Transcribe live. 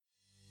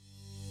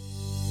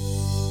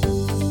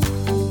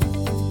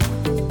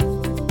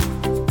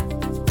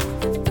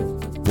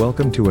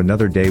Welcome to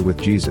another day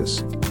with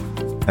Jesus,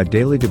 a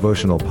daily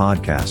devotional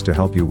podcast to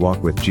help you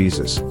walk with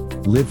Jesus,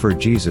 live for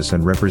Jesus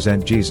and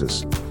represent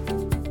Jesus.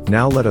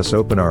 Now let us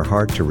open our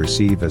heart to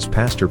receive as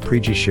Pastor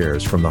Preji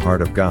shares from the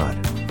heart of God.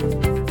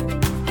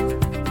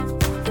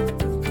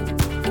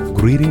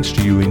 Greetings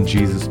to you in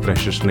Jesus'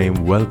 precious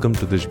name. Welcome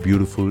to this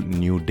beautiful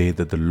new day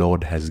that the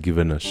Lord has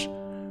given us.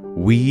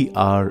 We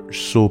are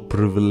so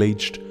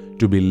privileged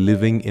to be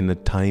living in a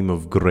time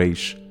of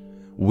grace.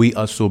 We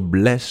are so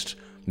blessed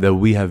that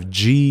we have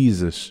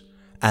Jesus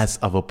as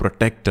our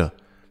protector,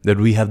 that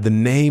we have the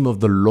name of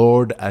the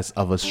Lord as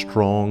our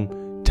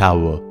strong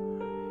tower.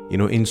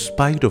 In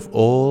spite of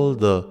all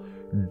the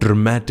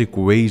dramatic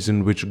ways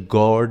in which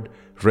God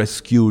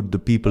rescued the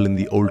people in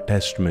the Old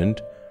Testament,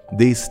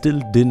 they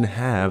still didn't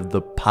have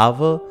the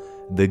power,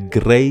 the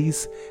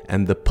grace,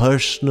 and the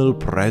personal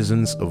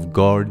presence of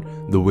God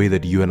the way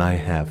that you and I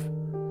have.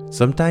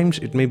 Sometimes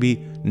it may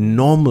be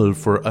normal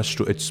for us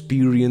to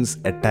experience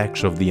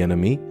attacks of the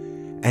enemy,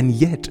 and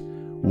yet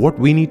what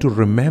we need to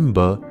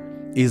remember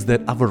is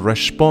that our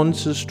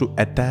responses to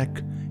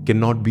attack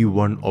cannot be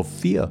one of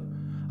fear.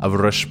 Our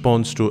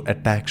response to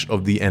attacks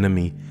of the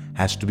enemy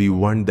has to be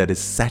one that is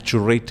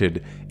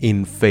saturated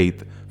in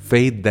faith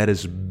that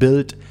is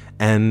built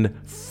and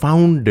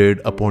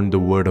founded upon the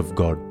Word of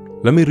God.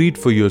 Let me read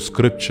for you a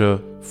scripture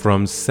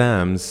from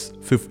Psalms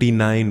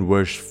 59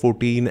 verse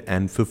 14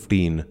 and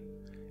 15.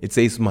 It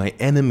says, "My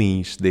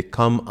enemies, they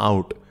come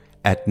out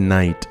at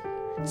night,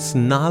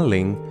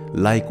 snarling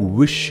like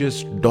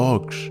vicious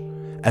dogs.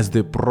 As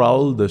they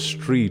prowl the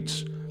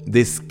streets,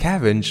 they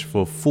scavenge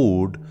for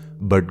food,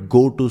 but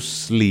go to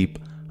sleep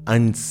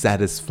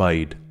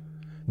unsatisfied."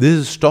 This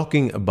is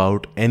talking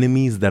about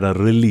enemies that are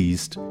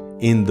released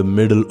in the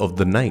middle of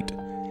the night.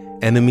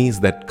 Enemies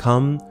that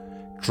come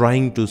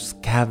trying to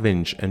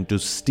scavenge and to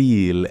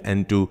steal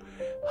and to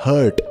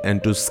hurt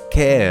and to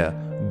scare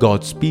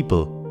God's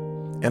people.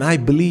 And I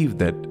believe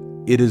that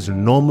it is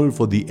normal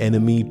for the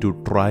enemy to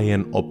try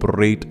and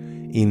operate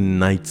in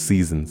night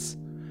seasons.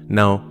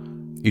 Now,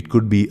 it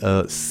could be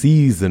a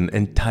season,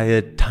 entire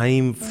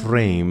time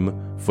frame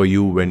for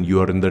you when you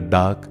are in the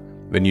dark,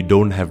 when you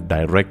don't have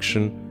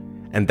direction,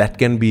 and that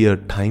can be a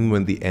time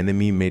when the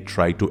enemy may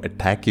try to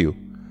attack you.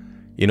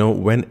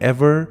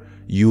 Whenever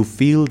you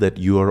feel that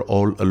you are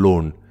all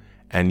alone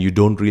and you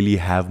don't really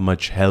have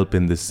much help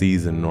in this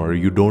season, or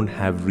you don't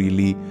have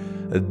really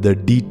the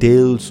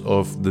details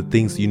of the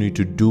things you need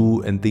to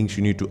do and things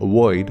you need to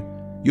avoid,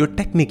 you're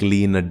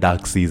technically in a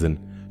dark season.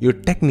 You're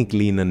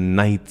technically in a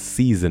night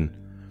season.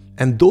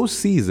 And those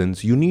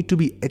seasons, you need to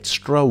be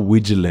extra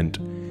vigilant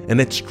and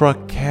extra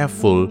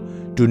careful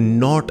to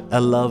not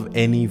allow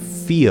any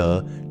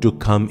fear to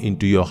come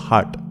into your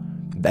heart.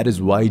 That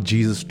is why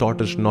Jesus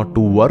taught us not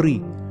to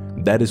worry.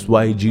 That is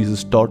why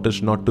Jesus taught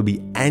us not to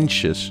be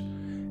anxious.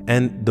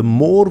 And the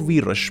more we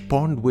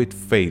respond with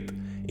faith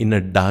in a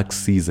dark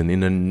season,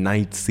 in a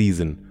night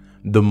season,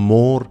 the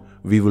more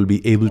we will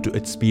be able to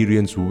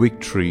experience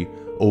victory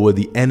over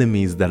the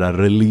enemies that are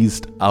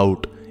released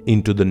out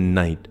into the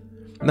night.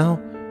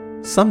 Now,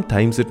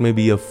 sometimes it may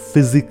be a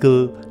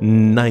physical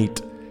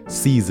night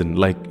season,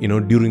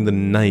 during the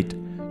night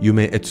you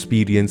may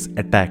experience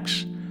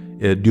attacks.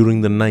 During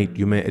the night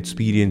you may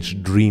experience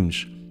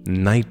dreams,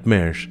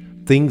 nightmares,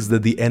 things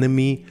that the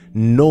enemy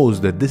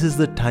knows that this is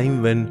the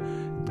time when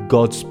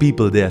God's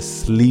people, they are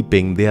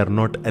sleeping, they are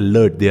not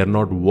alert, they are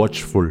not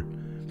watchful.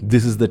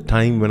 This is the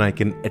time when I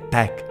can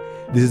attack.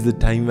 This is the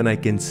time when I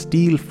can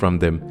steal from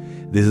them.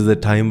 This is the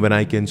time when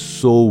I can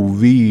sow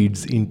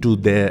weeds into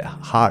their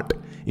heart,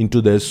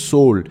 into their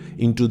soul,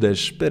 into their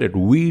spirit,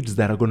 weeds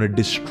that are going to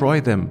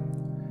destroy them.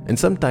 And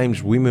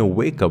sometimes we may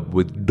wake up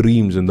with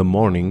dreams in the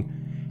morning,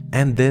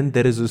 and then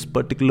there is this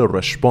particular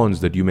response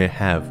that you may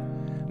have,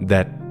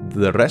 that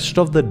the rest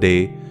of the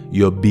day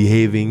you're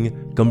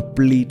behaving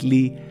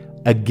completely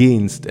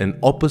against and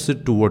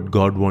opposite to what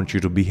God wants you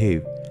to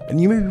behave.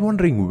 And you may be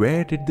wondering,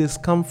 where did this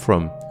come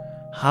from?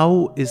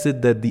 How is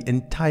it that the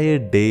entire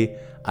day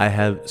I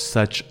have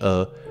such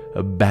a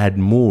bad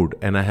mood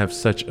and I have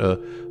such a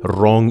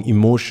wrong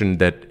emotion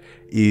that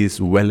is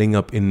welling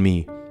up in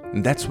me?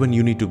 And that's when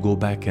you need to go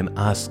back and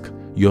ask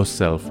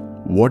yourself,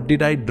 what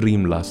did I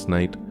dream last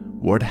night?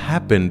 What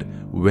happened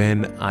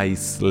when I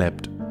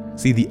slept?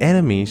 See, the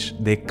enemies,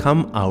 they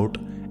come out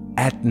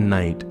at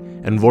night.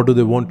 And what do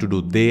they want to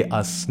do? They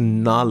are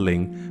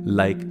snarling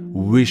like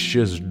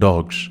vicious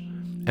dogs.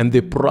 And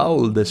they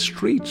prowl the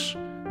streets.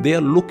 They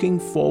are looking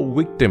for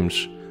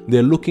victims. They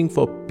are looking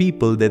for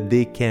people that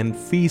they can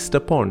feast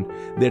upon.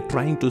 They're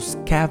trying to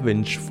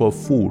scavenge for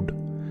food.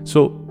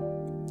 So,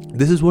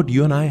 this is what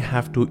you and I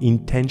have to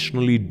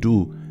intentionally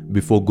do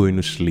before going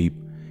to sleep.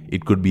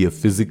 It could be a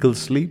physical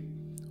sleep,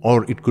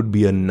 or it could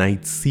be a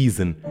night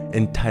season,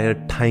 entire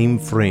time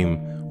frame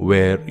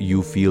where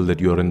you feel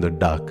that you're in the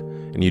dark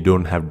and you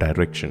don't have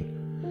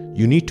direction.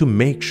 You need to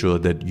make sure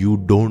that you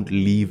don't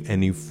leave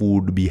any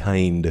food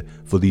behind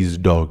for these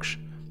dogs.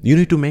 You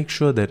need to make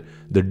sure that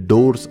the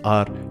doors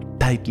are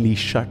tightly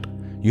shut.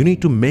 You need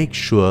to make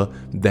sure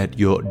that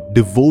your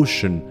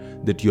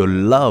devotion, that your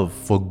love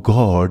for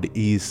God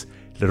is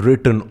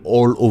written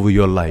all over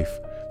your life,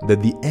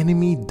 that the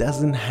enemy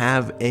doesn't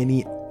have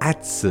any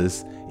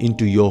access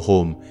into your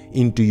home,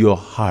 into your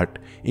heart,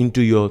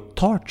 into your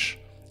thoughts,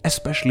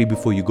 especially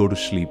before you go to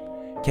sleep.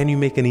 Can you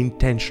make an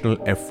intentional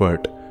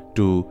effort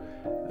to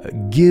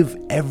give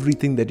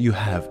everything that you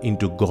have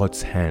into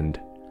God's hand?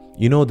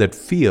 You know that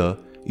fear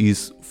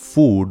is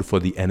food for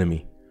the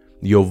enemy.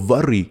 Your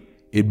worry,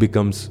 it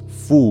becomes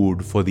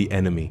food for the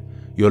enemy.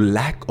 Your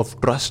lack of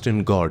trust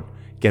in God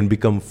can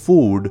become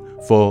food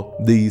for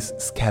these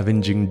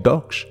scavenging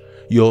dogs.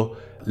 Your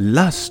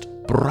lust,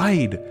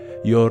 pride,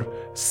 your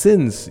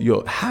sins,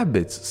 your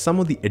habits, some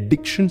of the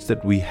addictions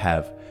that we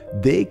have,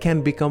 they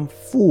can become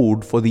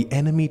food for the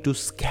enemy to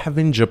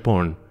scavenge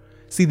upon.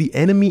 See, the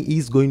enemy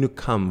is going to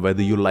come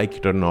whether you like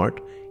it or not.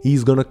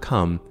 He's going to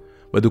come.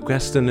 But the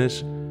question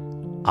is,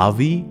 are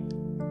we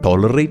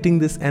tolerating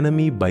this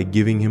enemy by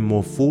giving him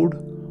more food,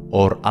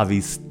 or are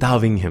we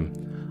starving him?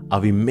 Are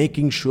we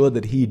making sure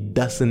that he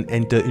doesn't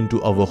enter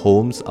into our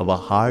homes, our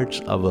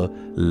hearts, our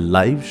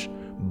lives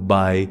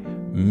by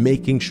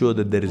making sure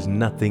that there is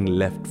nothing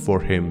left for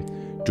him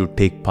to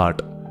take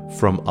part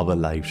from our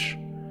lives?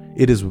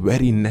 It is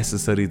very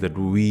necessary that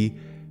we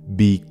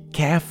be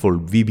careful,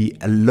 we be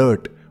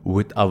alert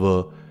with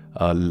our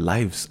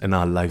lives and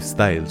our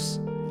lifestyles.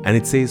 And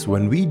it says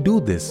when we do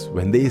this,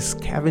 when they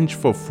scavenge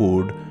for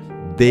food,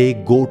 they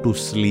go to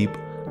sleep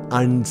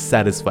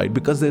unsatisfied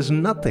because there's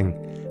nothing.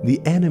 The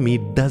enemy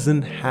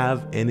doesn't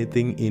have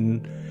anything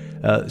in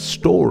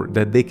store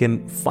that they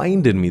can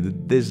find in me.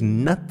 There's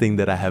nothing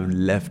that I have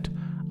left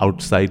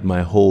outside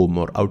my home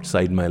or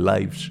outside my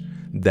lives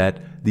that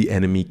the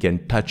enemy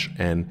can touch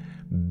and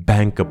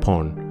bank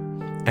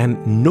upon.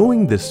 And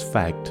knowing this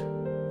fact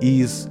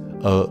is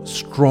a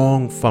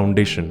strong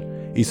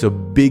foundation, is a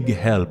big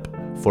help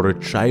for a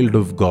child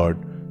of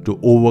God to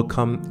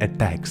overcome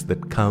attacks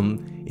that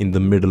come in the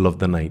middle of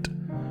the night.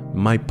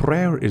 My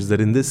prayer is that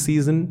in this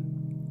season,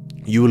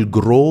 you will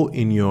grow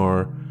in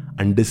your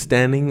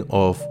understanding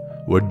of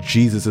what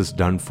Jesus has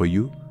done for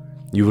you.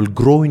 You will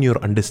grow in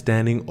your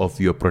understanding of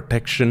your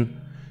protection.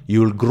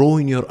 You will grow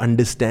in your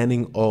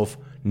understanding of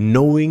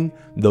knowing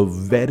the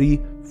very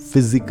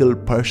physical,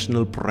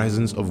 personal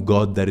presence of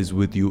God that is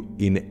with you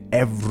in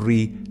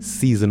every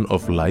season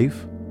of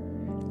life.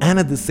 And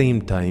at the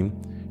same time,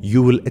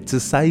 you will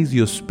exercise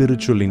your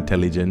spiritual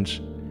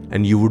intelligence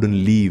and you wouldn't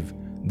leave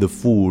the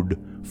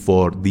food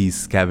for these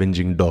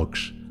scavenging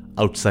dogs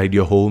outside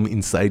your home,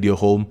 inside your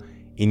home,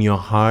 in your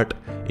heart,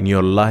 in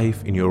your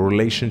life, in your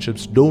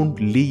relationships. Don't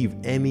leave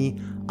any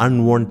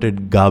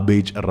unwanted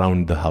garbage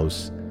around the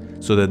house,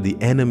 so that the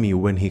enemy,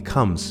 when he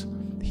comes,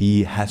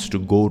 he has to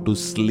go to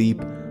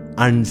sleep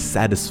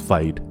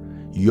unsatisfied.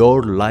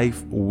 Your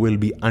life will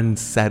be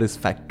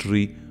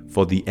unsatisfactory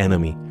for the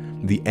enemy.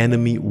 The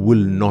enemy will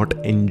not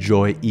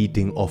enjoy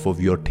eating off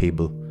of your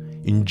table.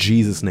 In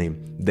Jesus'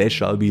 name, there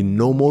shall be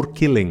no more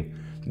killing,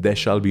 there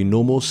shall be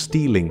no more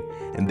stealing,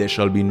 and there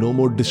shall be no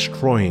more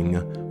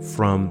destroying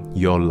from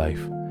your life.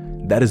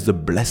 That is the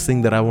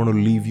blessing that I want to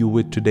leave you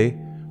with today.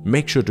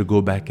 Make sure to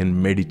go back and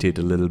meditate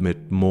a little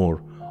bit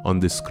more on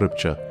this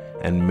scripture,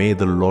 and may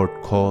the Lord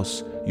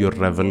cause your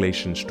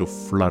revelations to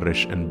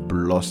flourish and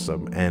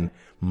blossom and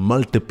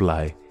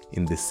multiply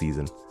in this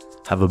season.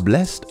 Have a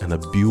blessed and a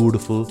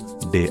beautiful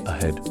day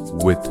ahead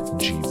with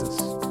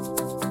Jesus.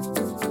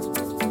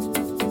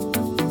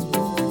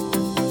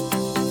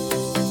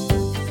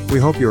 We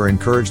hope you are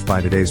encouraged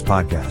by today's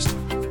podcast.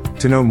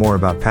 To know more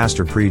about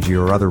Pastor Preji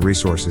or other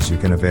resources you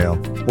can avail,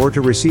 or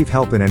to receive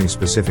help in any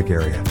specific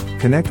area,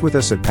 connect with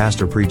us at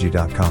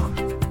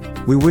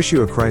pastorpreji.com. We wish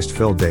you a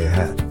Christ-filled day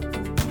ahead.